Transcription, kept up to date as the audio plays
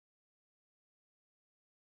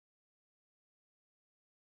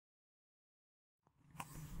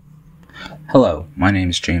Hello, my name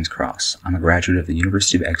is James Cross. I'm a graduate of the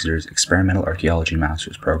University of Exeter's Experimental Archaeology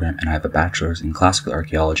Master's Program, and I have a bachelor's in Classical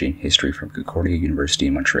Archaeology and History from Concordia University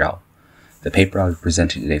in Montreal. The paper I'll be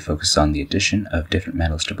presenting today focuses on the addition of different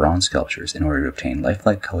metals to bronze sculptures in order to obtain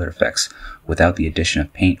lifelike color effects without the addition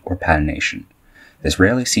of paint or patination. This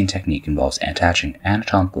rarely seen technique involves attaching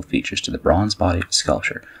anatomical features to the bronze body of a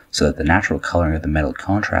sculpture so that the natural coloring of the metal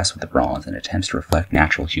contrasts with the bronze and attempts to reflect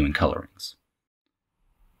natural human colorings.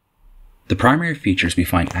 The primary features we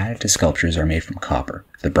find added to sculptures are made from copper.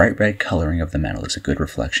 The bright red coloring of the metal is a good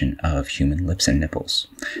reflection of human lips and nipples.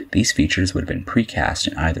 These features would have been precast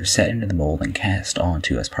and either set into the mold and cast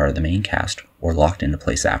onto as part of the main cast or locked into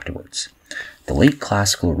place afterwards. The late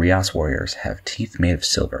classical Rias warriors have teeth made of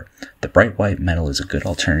silver. The bright white metal is a good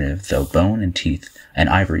alternative, though bone and teeth and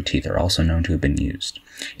ivory teeth are also known to have been used.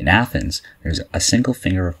 In Athens, there's a single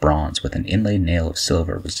finger of bronze with an inlaid nail of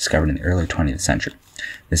silver was discovered in the early 20th century.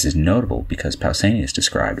 This is notable because Pausanias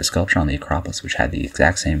described a sculpture on the Acropolis which had the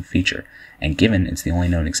exact same feature, and given it's the only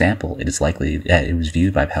known example, it is likely that it was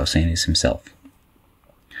viewed by Pausanias himself.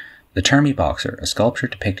 The Terme Boxer, a sculpture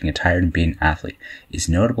depicting a tired and beaten athlete, is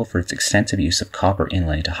notable for its extensive use of copper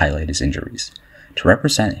inlay to highlight his injuries. To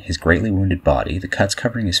represent his greatly wounded body, the cuts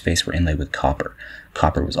covering his face were inlaid with copper.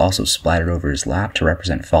 Copper was also splattered over his lap to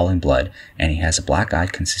represent falling blood, and he has a black eye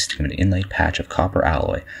consisting of an inlaid patch of copper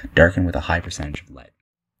alloy, darkened with a high percentage of lead.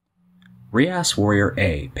 Rias Warrior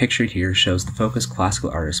A, pictured here, shows the focus classical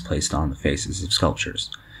artists placed on the faces of sculptures.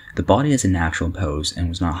 The body is a natural pose and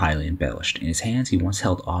was not highly embellished. In his hands he once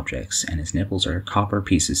held objects, and his nipples are copper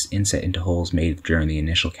pieces inset into holes made during the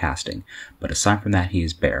initial casting, but aside from that he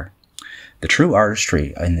is bare. The true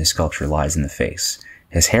artistry in this sculpture lies in the face.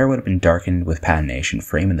 His hair would have been darkened with patination,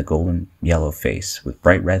 framing the golden yellow face, with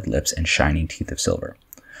bright red lips and shining teeth of silver.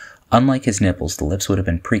 Unlike his nipples, the lips would have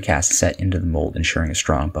been precast set into the mold, ensuring a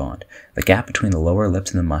strong bond. The gap between the lower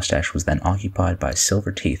lips and the mustache was then occupied by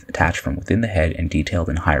silver teeth attached from within the head and detailed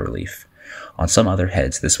in high relief. On some other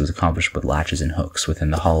heads, this was accomplished with latches and hooks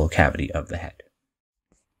within the hollow cavity of the head.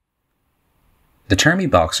 The Terme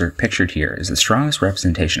Boxer, pictured here, is the strongest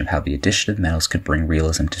representation of how the addition of metals could bring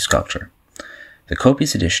realism to sculpture. The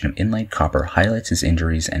copious addition of inlaid copper highlights his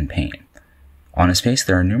injuries and pain. On his face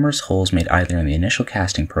there are numerous holes made either in the initial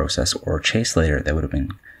casting process or chased later that would have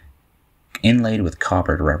been inlaid with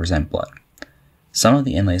copper to represent blood. Some of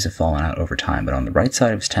the inlays have fallen out over time, but on the right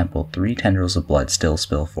side of his temple 3 tendrils of blood still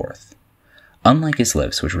spill forth. Unlike his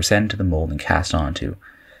lips, which were set into the mold and cast onto,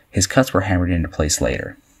 his cuts were hammered into place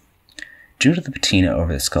later. Due to the patina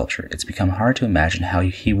over the sculpture, it's become hard to imagine how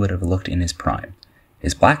he would have looked in his prime.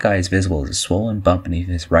 His black eye is visible as a swollen bump beneath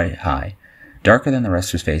his right eye, darker than the rest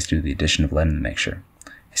of his face due to the addition of lead in the mixture.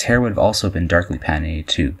 His hair would have also been darkly patinated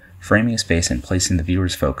too, framing his face and placing the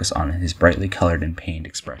viewer's focus on his brightly colored and pained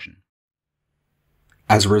expression.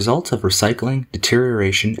 As a result of recycling,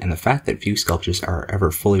 deterioration, and the fact that few sculptures are ever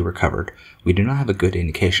fully recovered, we do not have a good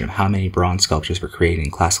indication of how many bronze sculptures were created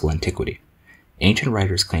in classical antiquity. Ancient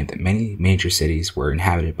writers claim that many major cities were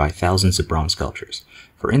inhabited by thousands of bronze sculptures.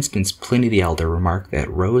 For instance, Pliny the Elder remarked that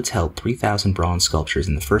Rhodes held 3,000 bronze sculptures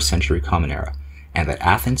in the 1st century Common Era, and that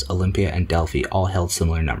Athens, Olympia, and Delphi all held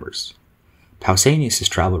similar numbers. Pausanias'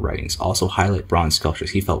 travel writings also highlight bronze sculptures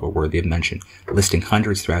he felt were worthy of mention, listing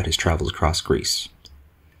hundreds throughout his travels across Greece.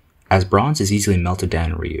 As bronze is easily melted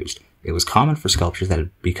down and reused, it was common for sculptures that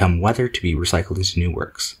had become weathered to be recycled into new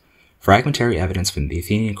works. Fragmentary evidence from the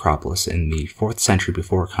Athenian Acropolis in the 4th century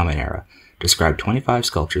before Common Era described 25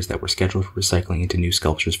 sculptures that were scheduled for recycling into new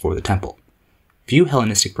sculptures for the temple. Few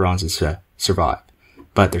Hellenistic bronzes survive,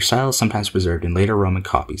 but their style is sometimes preserved in later Roman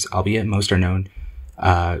copies, albeit most are known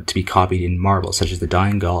to be copied in marble, such as the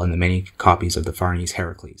Dying Gaul and the many copies of the Farnese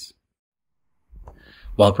Heracles.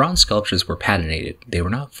 While bronze sculptures were patinated, they were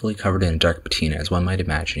not fully covered in a dark patina as one might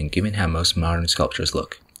imagine, given how most modern sculptures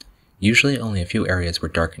look. Usually only a few areas were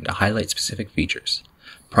darkened to highlight specific features.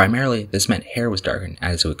 Primarily, this meant hair was darkened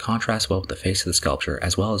as it would contrast well with the face of the sculpture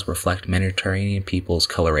as well as reflect Mediterranean people's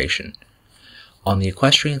coloration. On the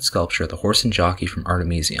equestrian sculpture, the horse and jockey from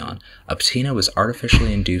Artemision, a patina was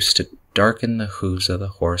artificially induced to darken the hooves of the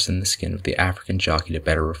horse and the skin of the African jockey to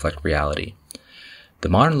better reflect reality. The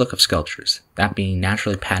modern look of sculptures, that being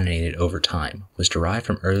naturally patinated over time, was derived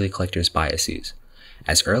from early collectors' biases.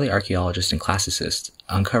 As early archaeologists and classicists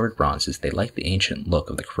uncovered bronzes, they liked the ancient look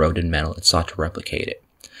of the corroded metal and sought to replicate it.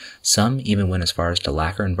 Some even went as far as to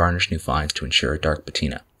lacquer and varnish new finds to ensure a dark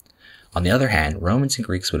patina. On the other hand, Romans and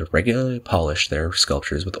Greeks would have regularly polished their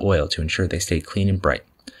sculptures with oil to ensure they stayed clean and bright.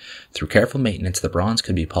 Through careful maintenance, the bronze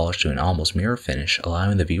could be polished to an almost mirror finish,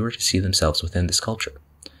 allowing the viewer to see themselves within the sculpture.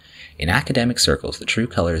 In academic circles, the true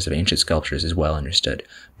colors of ancient sculptures is well understood,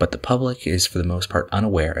 but the public is for the most part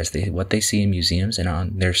unaware, as what they see in museums and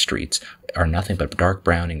on their streets are nothing but dark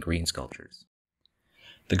brown and green sculptures.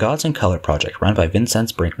 The Gods in Color project, run by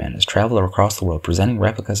Vincenz Brinkmann, has traveled across the world presenting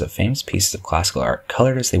replicas of famous pieces of classical art,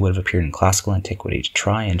 colored as they would have appeared in classical antiquity, to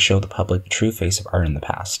try and show the public the true face of art in the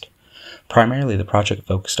past. Primarily, the project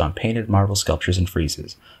focused on painted marble sculptures and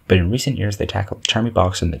friezes, but in recent years they tackled the Terme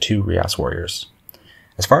Boxer and the two Rias warriors.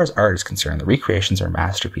 As far as art is concerned, the recreations are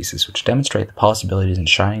masterpieces which demonstrate the possibilities and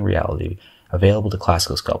shining reality available to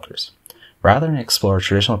classical sculptors. Rather than explore a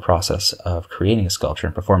traditional process of creating a sculpture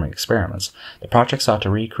and performing experiments, the project sought to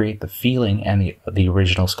recreate the feeling and the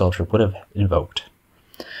original sculpture would have invoked.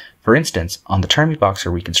 For instance, on the Terme Boxer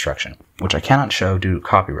reconstruction, which I cannot show due to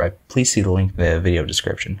copyright, please see the link in the video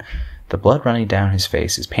description, the blood running down his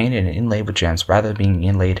face is painted and inlaid with gems rather than being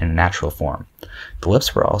inlaid in a natural form. The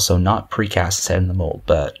lips were also not precast set in the mold,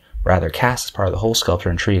 but rather cast as part of the whole sculpture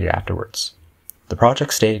and treated afterwards. The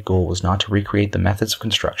project's stated goal was not to recreate the methods of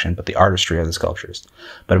construction, but the artistry of the sculptures.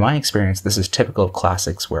 But in my experience, this is typical of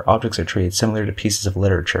classics, where objects are treated similar to pieces of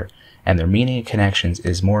literature, and their meaning and connections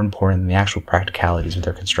is more important than the actual practicalities of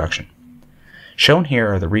their construction. Shown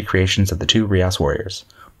here are the recreations of the two Rias warriors,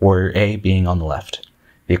 Warrior A being on the left.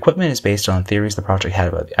 The equipment is based on theories the project had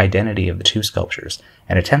about the identity of the two sculptures,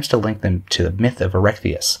 and attempts to link them to the myth of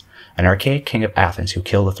Erechtheus, an archaic king of Athens who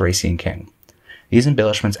killed the Thracian king. These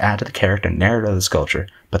embellishments add to the character and narrative of the sculpture,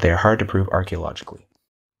 but they are hard to prove archaeologically.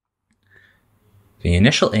 The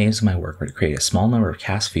initial aims of my work were to create a small number of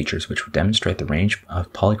cast features which would demonstrate the range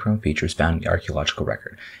of polychrome features found in the archaeological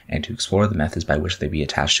record, and to explore the methods by which they be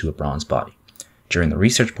attached to a bronze body. During the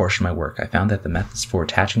research portion of my work, I found that the methods for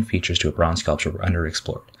attaching features to a bronze sculpture were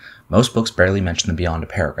underexplored. Most books barely mention them beyond a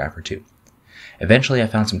paragraph or two. Eventually, I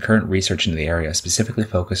found some current research into the area specifically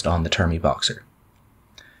focused on the Terme Boxer.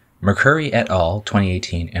 Mercuri et al.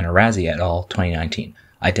 2018 and Arazi et al. 2019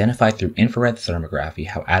 identified through infrared thermography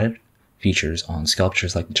how added features on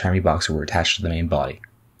sculptures like the Terme Boxer were attached to the main body.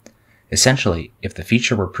 Essentially, if the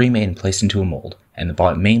feature were pre-made and placed into a mold, and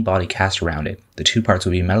the main body cast around it, the two parts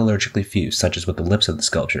would be metallurgically fused, such as with the lips of the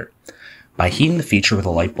sculpture. By heating the feature with a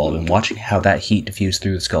light bulb and watching how that heat diffused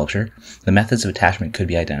through the sculpture, the methods of attachment could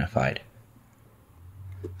be identified.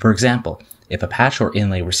 For example, if a patch or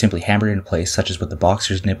inlay were simply hammered into place, such as with the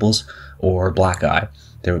boxer's nipples or black eye,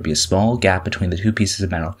 there would be a small gap between the two pieces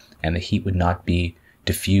of metal, and the heat would not be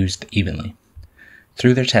diffused evenly.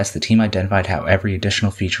 Through their tests, the team identified how every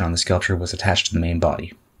additional feature on the sculpture was attached to the main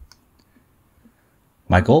body.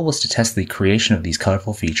 My goal was to test the creation of these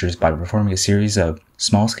colorful features by performing a series of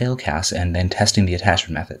small-scale casts and then testing the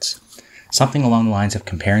attachment methods. Something along the lines of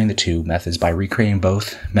comparing the two methods by recreating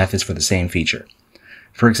both methods for the same feature.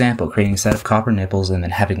 For example, creating a set of copper nipples and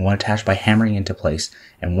then having one attached by hammering into place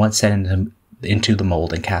and one set into the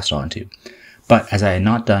mold and cast onto. But as I had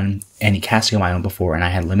not done any casting of my own before and I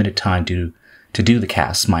had limited time to do the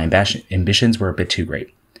casts, my ambitions were a bit too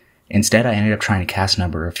great. Instead, I ended up trying to cast a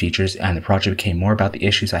number of features, and the project became more about the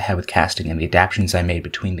issues I had with casting and the adaptations I made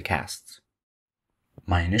between the casts.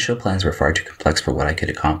 My initial plans were far too complex for what I could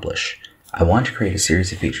accomplish. I wanted to create a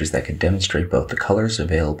series of features that could demonstrate both the colors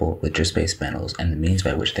available with just base metals and the means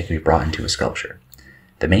by which they could be brought into a sculpture.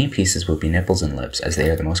 The main pieces would be nipples and lips, as they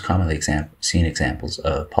are the most commonly seen examples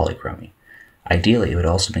of polychromy. Ideally, it would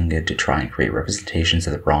also have been good to try and create representations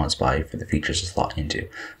of the bronze body for the features to slot into,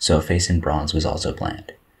 so a face in bronze was also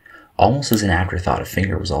planned. Almost as an afterthought, a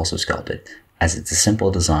finger was also sculpted, as it's a simple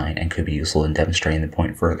design and could be useful in demonstrating the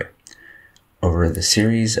point further. Over the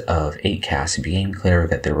series of 8 casts, it became clear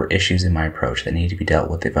that there were issues in my approach that needed to be dealt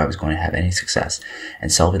with if I was going to have any success,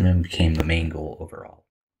 and solving them became the main goal overall.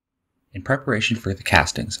 In preparation for the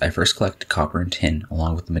castings, I first collected copper and tin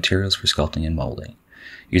along with the materials for sculpting and molding.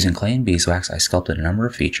 Using clay and beeswax, I sculpted a number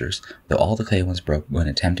of features, though all the clay ones broke when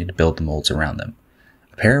attempting to build the molds around them.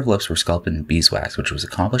 A pair of lips were sculpted in beeswax, which was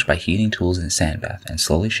accomplished by heating tools in a sand bath and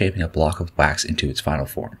slowly shaping a block of wax into its final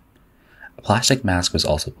form. A plastic mask was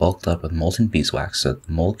also bulked up with molten beeswax so that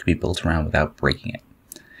the mold could be built around without breaking it.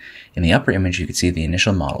 In the upper image you could see the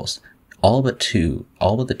initial models. All but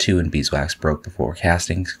the two in beeswax broke before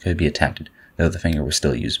castings could be attempted, though the finger was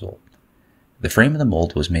still usable. The frame of the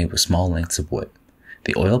mold was made with small lengths of wood.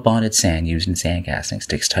 The oil-bonded sand used in sand casting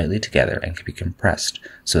sticks tightly together and can be compressed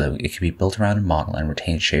so that it can be built around a model and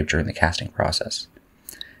retain shape during the casting process.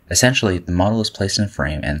 Essentially, the model is placed in a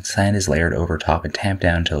frame and sand is layered over top and tamped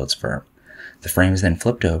down until it's firm. The frame is then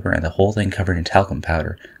flipped over and the whole thing covered in talcum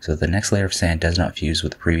powder so that the next layer of sand does not fuse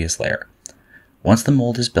with the previous layer. Once the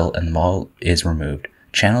mold is built and the mold is removed,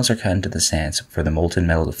 channels are cut into the sand for the molten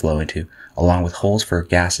metal to flow into, along with holes for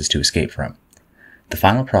gases to escape from. The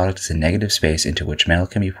final product is a negative space into which metal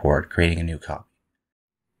can be poured, creating a new copy.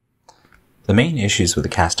 The main issues with the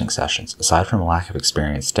casting sessions, aside from a lack of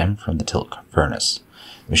experience, stemmed from the tilt furnace.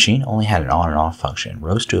 The machine only had an on and off function and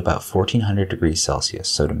rose to about 1400 degrees Celsius,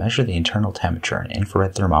 so to measure the internal temperature, an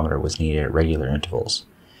infrared thermometer was needed at regular intervals.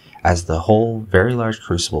 As the whole very large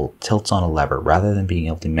crucible tilts on a lever rather than being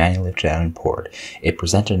able to manually lift down and poured, it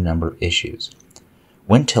presented a number of issues.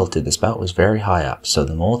 When tilted, the spout was very high up, so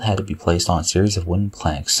the mold had to be placed on a series of wooden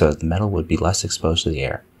planks so that the metal would be less exposed to the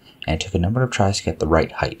air, and it took a number of tries to get the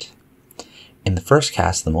right height. In the first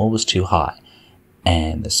cast, the mold was too high,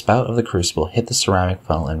 and the spout of the crucible hit the ceramic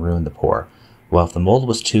funnel and ruined the pour, while if the mold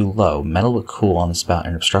was too low, metal would cool on the spout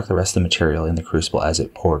and obstruct the rest of the material in the crucible as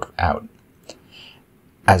it poured out.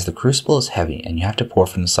 As the crucible is heavy and you have to pour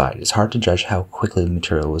from the side, it's hard to judge how quickly the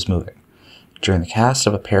material was moving. During the cast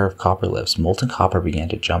of a pair of copper lips, molten copper began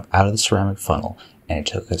to jump out of the ceramic funnel, and it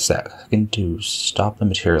took a second to stop the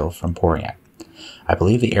material from pouring out. I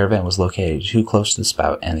believe the air vent was located too close to the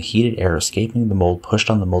spout, and the heated air escaping the mold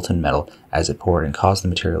pushed on the molten metal as it poured and caused the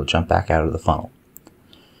material to jump back out of the funnel.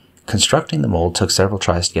 Constructing the mold took several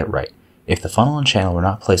tries to get right. If the funnel and channel were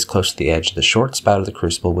not placed close to the edge, the short spout of the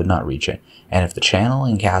crucible would not reach it, and if the channel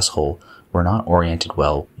and gas hole were not oriented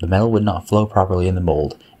well, the metal would not flow properly in the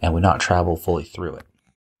mold and would not travel fully through it.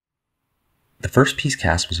 The first piece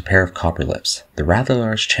cast was a pair of copper lips. The rather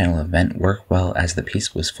large channel of vent worked well as the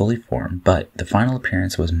piece was fully formed, but the final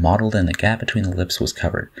appearance was mottled and the gap between the lips was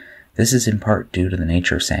covered. This is in part due to the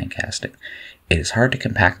nature of sand casting. It is hard to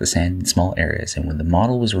compact the sand in small areas, and when the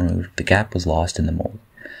model was removed, the gap was lost in the mold.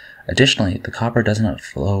 Additionally, the copper does not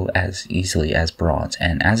flow as easily as bronze,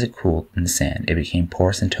 and as it cooled in the sand, it became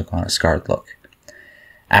porous and took on a scarred look.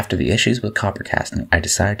 After the issues with copper casting, I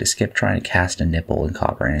decided to skip trying to cast a nipple in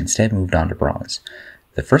copper and instead moved on to bronze.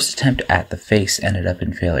 The first attempt at the face ended up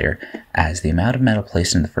in failure, as the amount of metal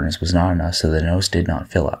placed in the furnace was not enough, so the nose did not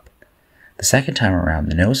fill up. The second time around,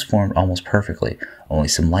 the nose formed almost perfectly, only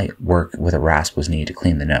some light work with a rasp was needed to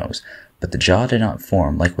clean the nose, but the jaw did not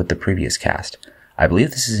form like with the previous cast. I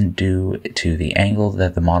believe this is due to the angle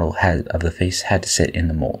that the model of the face had to sit in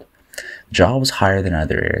the mold. The jaw was higher than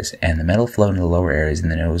other areas, and the metal flowed into the lower areas in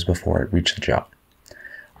the nose before it reached the jaw.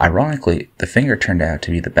 Ironically, the finger turned out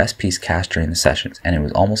to be the best piece cast during the sessions, and it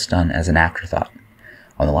was almost done as an afterthought.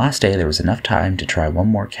 On the last day, there was enough time to try one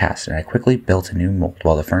more cast, and I quickly built a new mold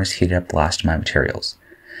while the furnace heated up the last of my materials.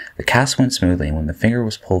 The cast went smoothly, and when the finger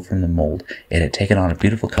was pulled from the mold, it had taken on a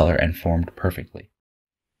beautiful color and formed perfectly.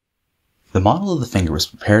 The model of the finger was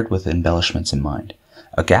prepared with embellishments in mind.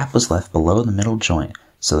 A gap was left below the middle joint,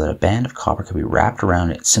 so that a band of copper could be wrapped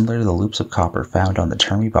around it, similar to the loops of copper found on the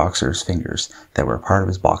Terme Boxer's fingers that were a part of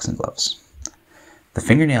his boxing gloves. The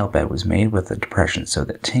fingernail bed was made with a depression so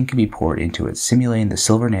that tin could be poured into it, simulating the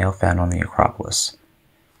silver nail found on the Acropolis.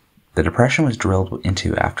 The depression was drilled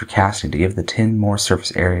into after casting to give the tin more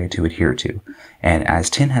surface area to adhere to, and as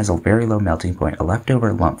tin has a very low melting point, a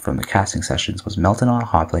leftover lump from the casting sessions was melted on a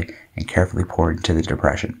hot plate and carefully poured into the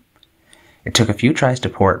depression. It took a few tries to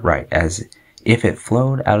pour it right, as if it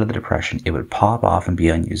flowed out of the depression, it would pop off and be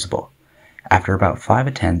unusable. After about 5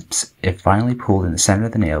 attempts, it finally pooled in the center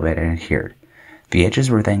of the nail bed and adhered. The edges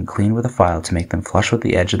were then cleaned with a file to make them flush with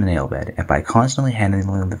the edge of the nail bed, and by constantly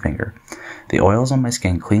handling the finger, the oils on my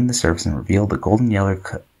skin cleaned the surface and revealed the golden yellow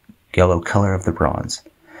color of the bronze.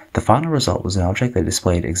 The final result was an object that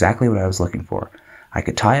displayed exactly what I was looking for. I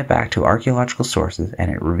could tie it back to archaeological sources,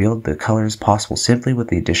 and it revealed the colors possible simply with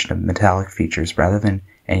the addition of metallic features rather than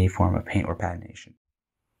any form of paint or patination.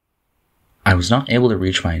 I was not able to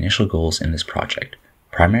reach my initial goals in this project.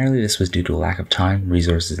 Primarily this was due to a lack of time,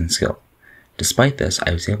 resources, and skill. Despite this,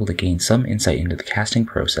 I was able to gain some insight into the casting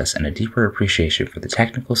process and a deeper appreciation for the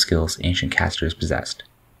technical skills ancient casters possessed.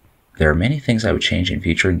 There are many things I would change in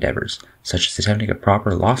future endeavors, such as attempting a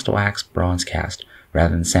proper lost wax bronze cast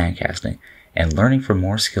rather than sand casting, and learning from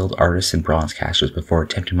more skilled artists and bronze casters before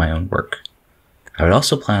attempting my own work. I would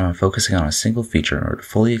also plan on focusing on a single feature in order to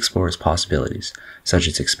fully explore its possibilities, such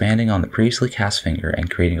as expanding on the previously cast finger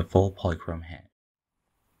and creating a full polychrome hand.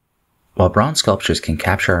 While bronze sculptures can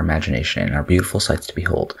capture our imagination and are beautiful sights to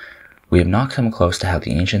behold, we have not come close to how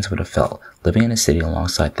the ancients would have felt living in a city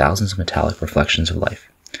alongside thousands of metallic reflections of life.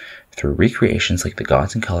 Through recreations like the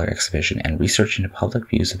Gods in Color exhibition and research into public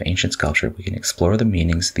views of ancient sculpture, we can explore the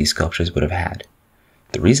meanings these sculptures would have had.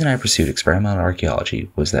 The reason I pursued experimental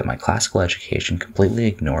archaeology was that my classical education completely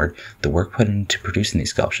ignored the work put into producing these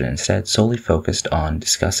sculptures and instead solely focused on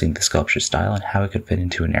discussing the sculpture's style and how it could fit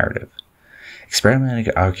into a narrative.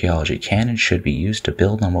 Experimental archaeology can and should be used to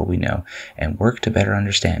build on what we know and work to better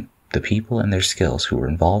understand the people and their skills who were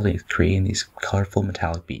involved in creating these colorful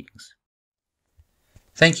metallic beings.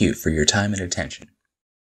 Thank you for your time and attention.